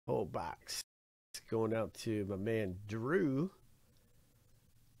whole box. Going out to my man Drew.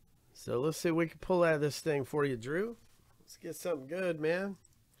 So let's see if we can pull out of this thing for you, Drew. Let's get something good, man.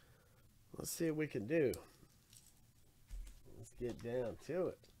 Let's see what we can do. Let's get down to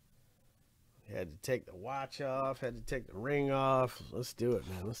it. Had to take the watch off, had to take the ring off. Let's do it,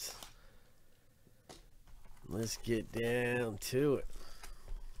 man. Let's get down to it.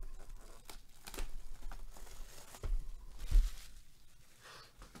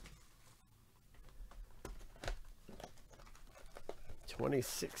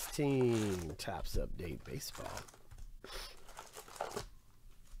 (2016) Topps Update Baseball.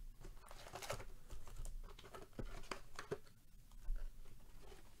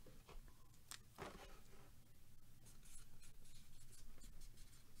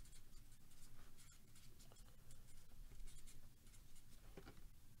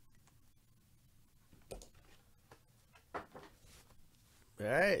 All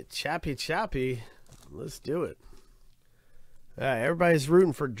right, choppy. Let's do it. All right, everybody's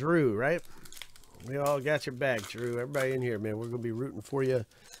rooting for Drew, right? We all got your back, Drew. Everybody in here, man. We're going to be rooting for you.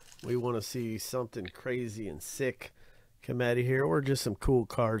 We want to see something crazy and sick come out of here, or just some cool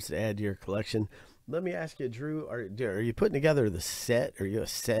cards to add to your collection. Let me ask you, Drew, are you putting together the set? Are you a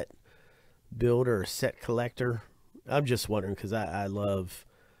set builder or set collector? I'm just wondering because I love...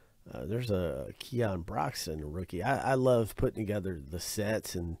 there's a Keon Broxton rookie. I love putting together the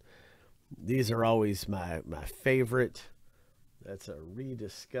sets, and these are always my favorite. That's a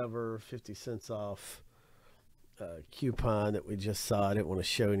rediscover 50 cents off coupon that we just saw. I didn't want to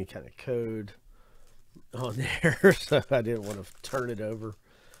show any kind of code on there, so I didn't want to turn it over.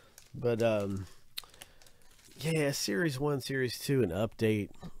 But yeah, Series 1, Series 2, and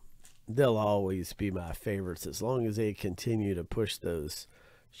Update, they'll always be my favorites as long as they continue to push those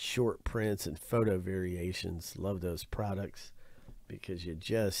short prints and photo variations. Love those products because you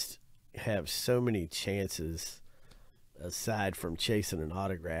just have so many chances. Aside from chasing an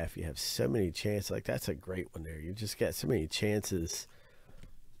autograph, you have so many chances. Like, that's a great one there. You just got so many chances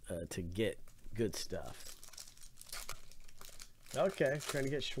to get good stuff. Okay, trying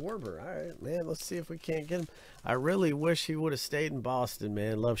to get Schwarber. All right, man, let's see if we can't get him. I really wish he would have stayed in Boston,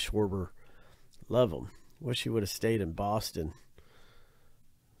 man. Love Schwarber. Love him. Wish he would have stayed in Boston.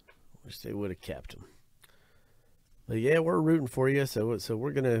 Wish they would have kept him. But yeah, we're rooting for you. So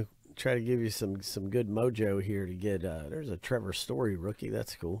we're gonna try to give you some good mojo here to get. There's a Trevor Story rookie.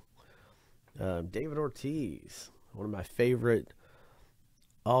 That's cool. David Ortiz, one of my favorite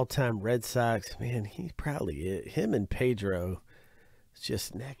all-time Red Sox. Man, he's probably it. Him and Pedro, it's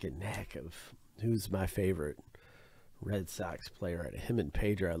just neck and neck of who's my favorite Red Sox player. Out of him and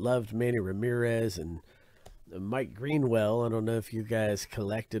Pedro, I loved Manny Ramirez and Mike Greenwell. I don't know if you guys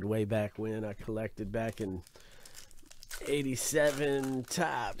collected way back when. I collected back in '87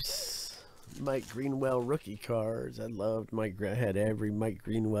 Topps Mike Greenwell rookie cards. I loved Mike. I had every Mike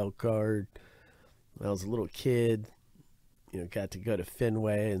Greenwell card when I was a little kid. You know, got to go to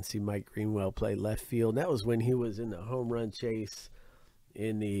Fenway and see Mike Greenwell play left field. And that was when he was in the home run chase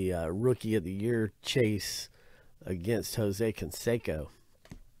in the Rookie of the Year chase against Jose Canseco.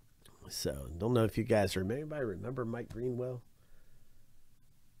 So, don't know if you guys remember. Anybody remember Mike Greenwell?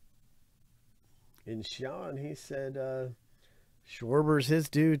 And Sean, he said Schwarber's his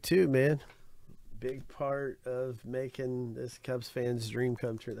dude too, man. Big part of making this Cubs fan's dream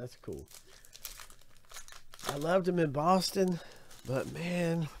come true. That's cool. I loved him in Boston, but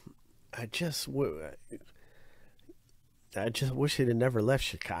man, I just wish he'd have never left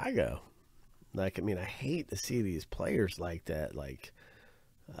Chicago. Like, I mean, I hate to see these players like that, like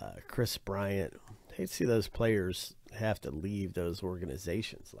Chris Bryant. I hate to see those players have to leave those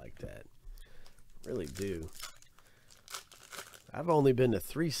organizations like that. Really do. I've only been to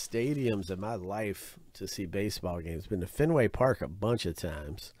 3 stadiums in my life to see baseball games. Been to Fenway Park a bunch of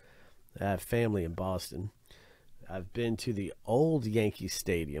times. I have family in Boston. I've been to the old Yankee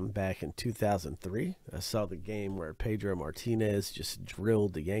Stadium back in 2003. I saw the game where Pedro Martinez just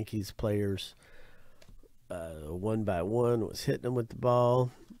drilled the Yankees players one by one, was hitting them with the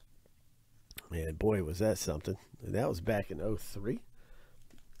ball. And boy, was that something. And that was back in '03.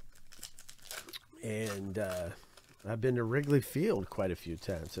 And I've been to Wrigley Field quite a few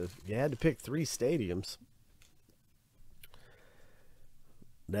times. So if you had to pick 3 stadiums,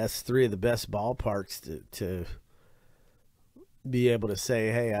 that's 3 of the best ballparks to be able to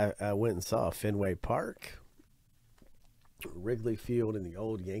say, hey, I went and saw Fenway Park, Wrigley Field, and the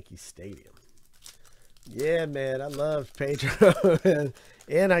old Yankee Stadium. Yeah, man, I loved Pedro.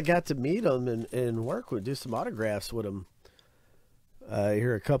 And I got to meet him and work with, do some autographs with him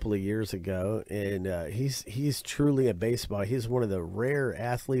here a couple of years ago, and he's truly a baseball. He's one of the rare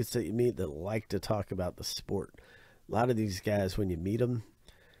athletes that you meet that like to talk about the sport. A lot of these guys, when you meet them,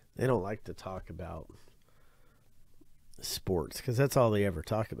 they don't like to talk about sports because that's all they ever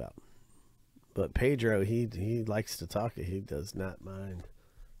talk about. But Pedro, he likes to talk. He does not mind.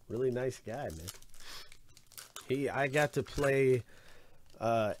 Really nice guy, man. I got to play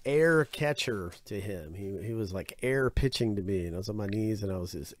air catcher to him. He was like air pitching to me, and I was on my knees, and I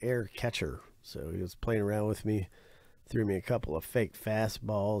was his air catcher. So he was playing around with me, threw me a couple of fake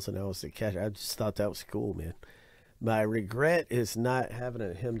fastballs, and I was the catcher. I just thought that was cool, man. My regret is not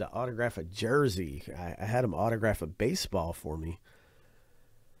having him to autograph a jersey. I had him autograph a baseball for me,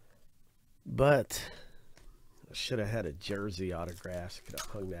 but I should have had a jersey autograph. Could have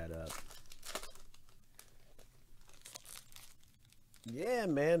hung that up. Yeah,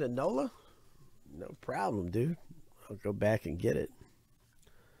 man, Enola. No problem, dude. I'll go back and get it.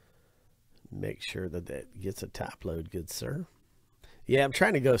 Make sure that gets a top load, good sir. Yeah, I'm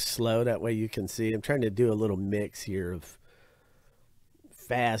trying to go slow. That way you can see. I'm trying to do a little mix here of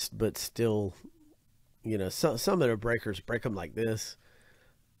fast, but still, some of the breakers break them like this.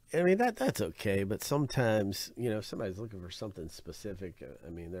 I mean, that's okay, but sometimes, if somebody's looking for something specific, I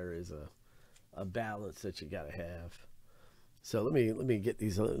mean, there is a balance that you got to have. So let me get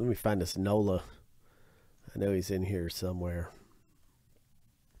these. Let me find this Nola. I know he's in here somewhere,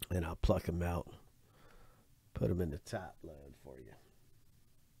 and I'll pluck him out. Put him in the top load for you.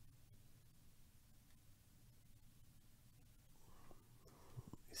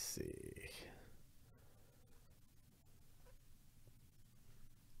 Let me see.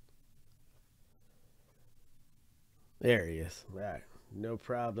 There he is. All right, no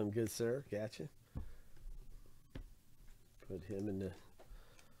problem, good sir. Gotcha. Put him in the.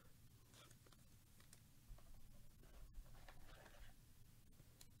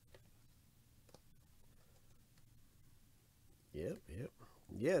 Yep.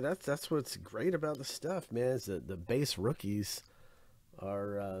 Yeah, that's what's great about the stuff, man. Is that the base rookies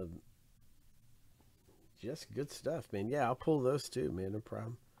are just good stuff, man. Yeah, I'll pull those too, man. No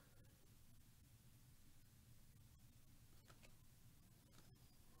problem.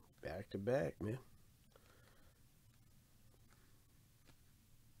 Back to back, man.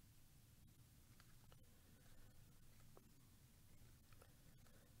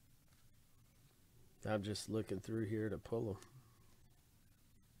 I'm just looking through here to pull them.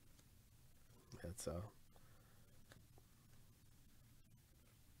 That's all.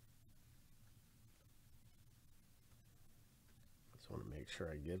 Just want to make sure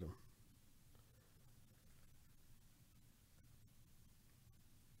I get them.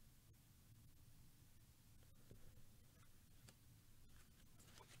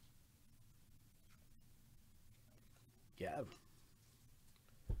 Yeah.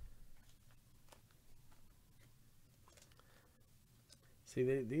 See,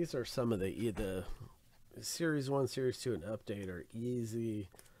 these are some of the Series 1, Series 2, and Update are easy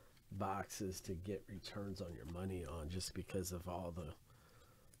boxes to get returns on your money on just because of all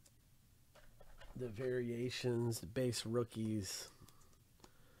the variations, the base rookies,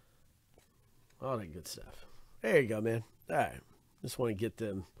 all that good stuff. There you go, man. All right. Just want to get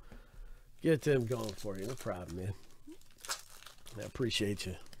them going for you. No problem, man. I appreciate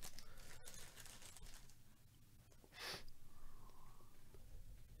you.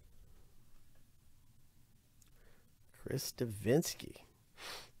 Chris Davinsky.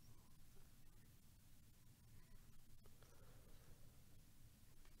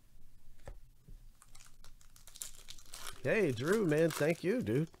 Hey, Drew, man. Thank you,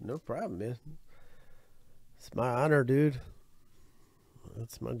 dude. No problem, man. It's my honor, dude.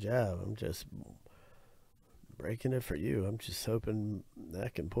 That's my job. I'm just breaking it for you. I'm just hoping I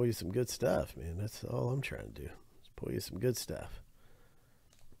can pull you some good stuff, man. That's all I'm trying to do. Is pull you some good stuff.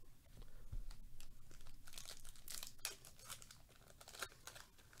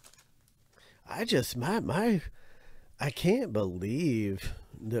 I just I can't believe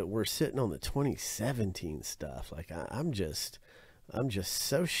that we're sitting on the 2017 stuff. Like I'm just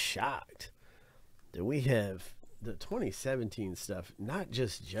so shocked that we have the 2017 stuff, not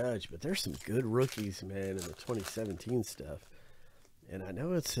just Judge, but there's some good rookies, man, in the 2017 stuff. And I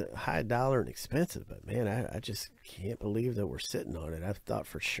know it's a high dollar and expensive, but man, I just can't believe that we're sitting on it. I thought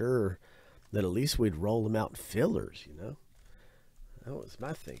for sure that at least we'd roll them out in fillers, That was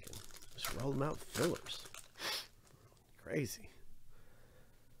my thinking. Just roll them out in fillers. Crazy.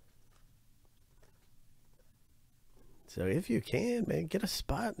 So if you can, man, get a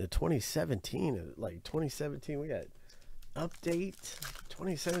spot in the 2017. Like 2017, we got update,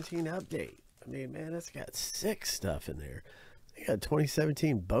 2017 update. I mean, man, it's got sick stuff in there. They got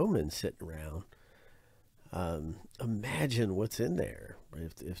 2017 Bowman sitting around. Imagine what's in there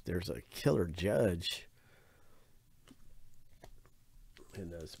if there's a killer Judge in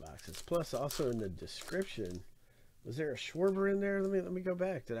those boxes. Plus, also in the description, was there a Schwarber in there? Let me go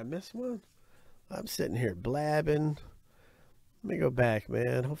back. Did I miss one? I'm sitting here blabbing. Let me go back,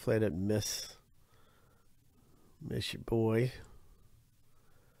 man. Hopefully I didn't miss your boy.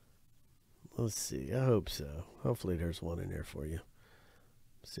 Let's see. I hope so. Hopefully there's one in there for you.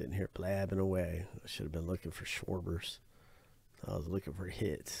 I'm sitting here blabbing away. I should have been looking for Schwarbers. I was looking for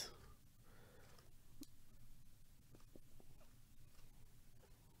hits.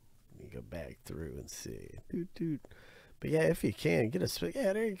 Let me go back through and see. Dude. But yeah, if you can, get a...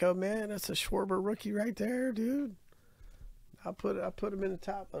 Yeah, there you go, man. That's a Schwarber rookie right there, dude. I'll put him in the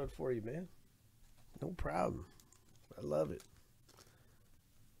top load for you, man. No problem. I love it.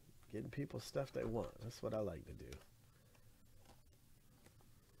 Getting people stuff they want. That's what I like to do.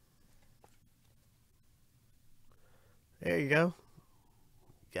 There you go.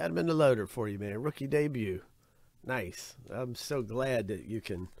 Got him in the loader for you, man. Rookie debut. Nice. I'm so glad that you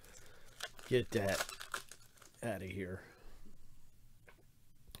can get that out of here.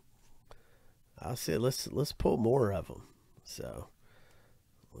 I'll say let's pull more of them. So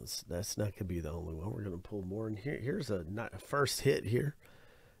that's not gonna be the only one. We're gonna pull more in here. Here's a first hit here.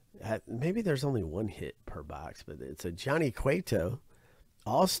 Maybe there's only one hit per box, but it's a Johnny Cueto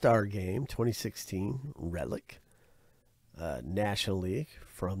All-Star Game 2016 relic, National League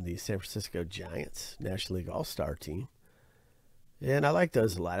from the San Francisco Giants National League All-Star team. And I like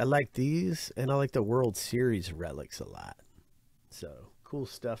those a lot. I like these, and I like the World Series relics a lot. So cool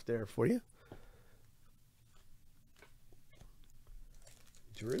stuff there for you.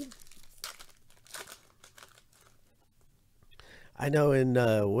 Drew? I know, and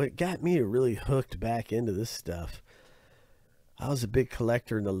what got me really hooked back into this stuff, I was a big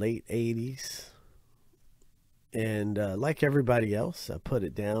collector in the late 80s. And like everybody else, I put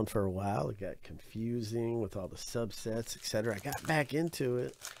it down for a while. It got confusing with all the subsets, etc. I got back into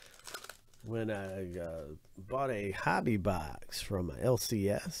it when I bought a hobby box from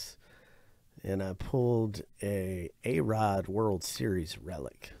LCS, and I pulled a A-Rod World Series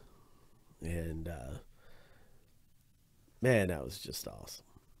relic. And man, that was just awesome.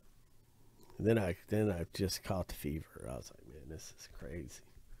 And then I just caught the fever. I was like, man, this is crazy.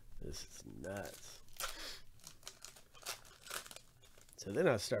 This is nuts. So then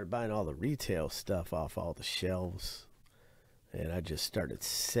I started buying all the retail stuff off all the shelves. And I just started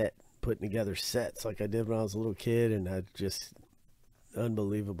putting together sets like I did when I was a little kid. And I just,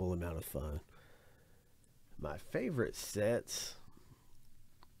 unbelievable amount of fun. My favorite sets,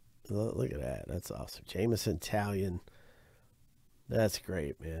 look at that. That's awesome. Jameson Italian. That's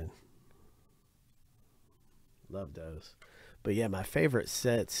great, man. Love those. But yeah, my favorite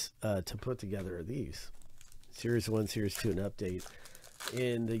sets to put together are these. Series 1, Series 2, and Update.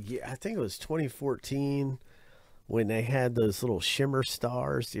 In the year, I think it was 2014, when they had those little shimmer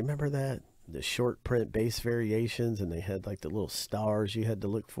stars. Do you remember that? The short print base variations, and they had like the little stars you had to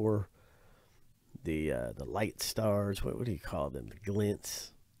look for. The light stars. What do you call them? The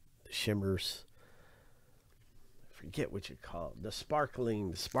glints, the shimmers. I forget what you call it. The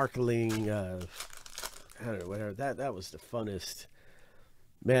sparkling. I don't know, whatever. That was the funnest.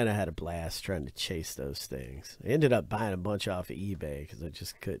 Man, I had a blast trying to chase those things. I ended up buying a bunch off of eBay because I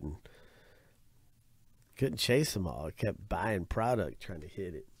just couldn't chase them all. I kept buying product trying to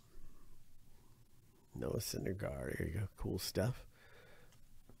hit it. Noah Syndergaard. There you go. Cool stuff.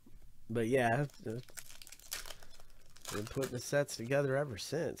 But yeah, I've been putting the sets together ever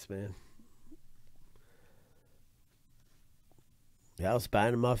since, man. Yeah, I was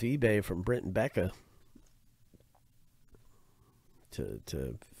buying them off eBay from Brent and Becca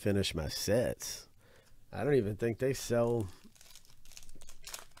to finish my sets. I don't even think they sell.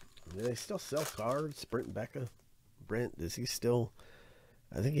 Do they still sell cards? Brent and Becca. Brent, does he still?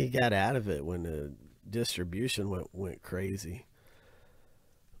 I think he got out of it when the distribution went crazy.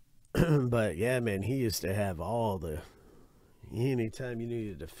 But yeah, man, he used to have all the. Anytime you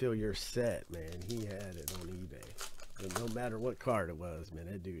needed to fill your set, man, he had it on eBay. And no matter what card it was, man,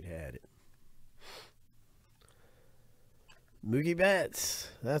 that dude had it. Mookie Betts.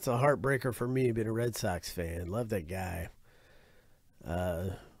 That's a heartbreaker for me, being a Red Sox fan. Love that guy.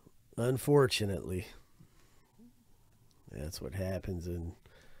 Unfortunately, that's what happens in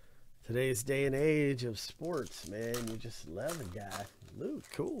today's day and age of sports, man. You just love a guy. Luke,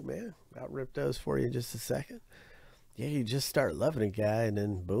 cool, man. I'll rip those for you in just a second. Yeah, you just start loving a guy, and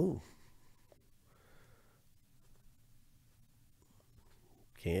then boom.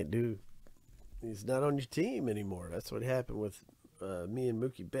 Can't do He's not on your team anymore. That's what happened with me and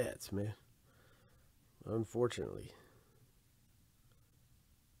Mookie Betts, man. Unfortunately.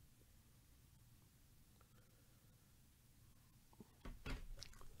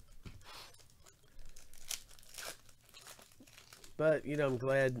 But, you know, I'm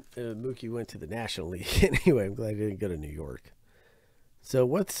glad Mookie went to the National League. Anyway, I'm glad he didn't go to New York. So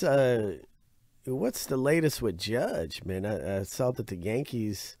what's the latest with Judge, man? I saw that the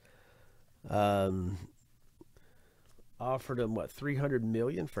Yankees offered him, what, $300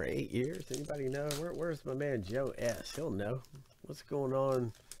 million for 8 years? Anybody know? Where's my man Joe S? He'll know. What's going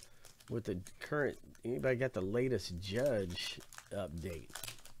on with the current? Anybody got the latest Judge update?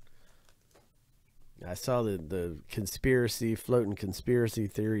 I saw the floating conspiracy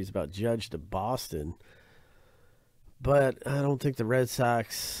theories about Judge to Boston, but I don't think the Red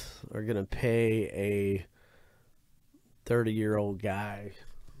Sox are going to pay a 30-year-old guy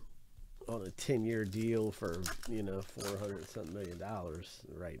on a 10-year deal for, you know, $400-something million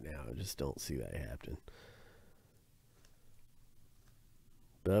right now. I just don't see that happening.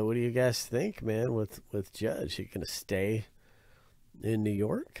 But what do you guys think, man, with Judge? He going to stay in New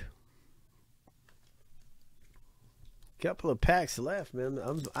York? Couple of packs left, man.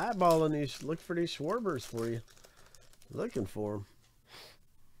 I'm eyeballing these. Look for these Schwarbers for you. Looking for them.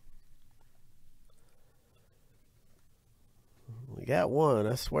 We got one.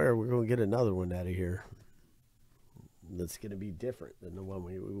 I swear we're going to get another one out of here. That's going to be different than the one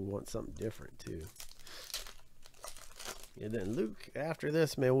we want something different too. And then Luke, after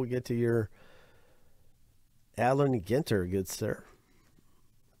this, man, we'll get to your Allen Ginter, good sir.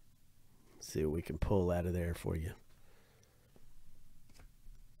 See what we can pull out of there for you.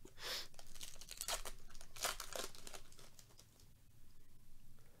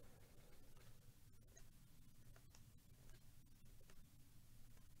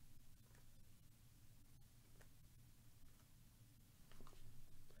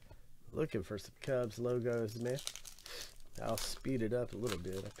 Looking for some Cubs logos, man. I'll speed it up a little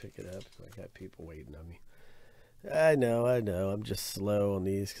bit. I'll pick it up. I got people waiting on me. I know. I'm just slow on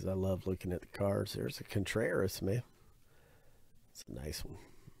these because I love looking at the cards. There's a Contreras, man. It's a nice one.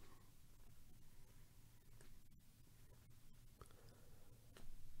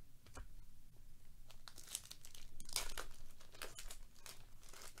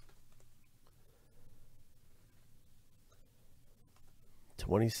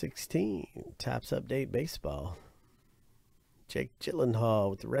 '16 Topps Update Baseball. Jake Gyllenhaal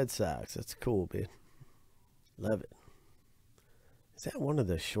with the Red Sox. That's cool, man. Love it. Is that one of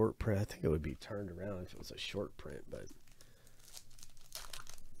the short print? I think it would be turned around if it was a short print, but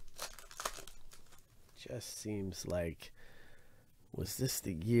just seems like, was this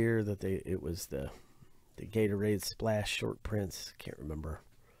the year that it was the Gatorade Splash short prints? Can't remember.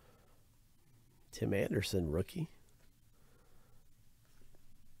 Tim Anderson, rookie.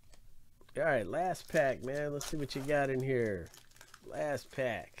 All right, last pack, man. Let's see what you got in here. Last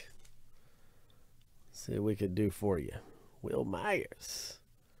pack. See what we could do for you. Will Myers.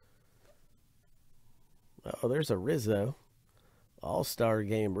 Oh, there's a Rizzo. All-Star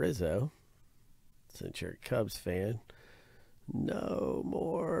Game Rizzo. Since you're a Cubs fan. No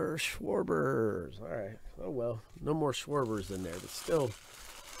more Schwarbers. All right. Oh, well. No more Schwarbers in there. But still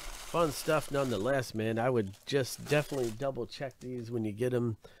fun stuff nonetheless, man. I would just definitely double-check these when you get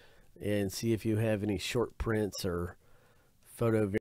them and see if you have any short prints or photo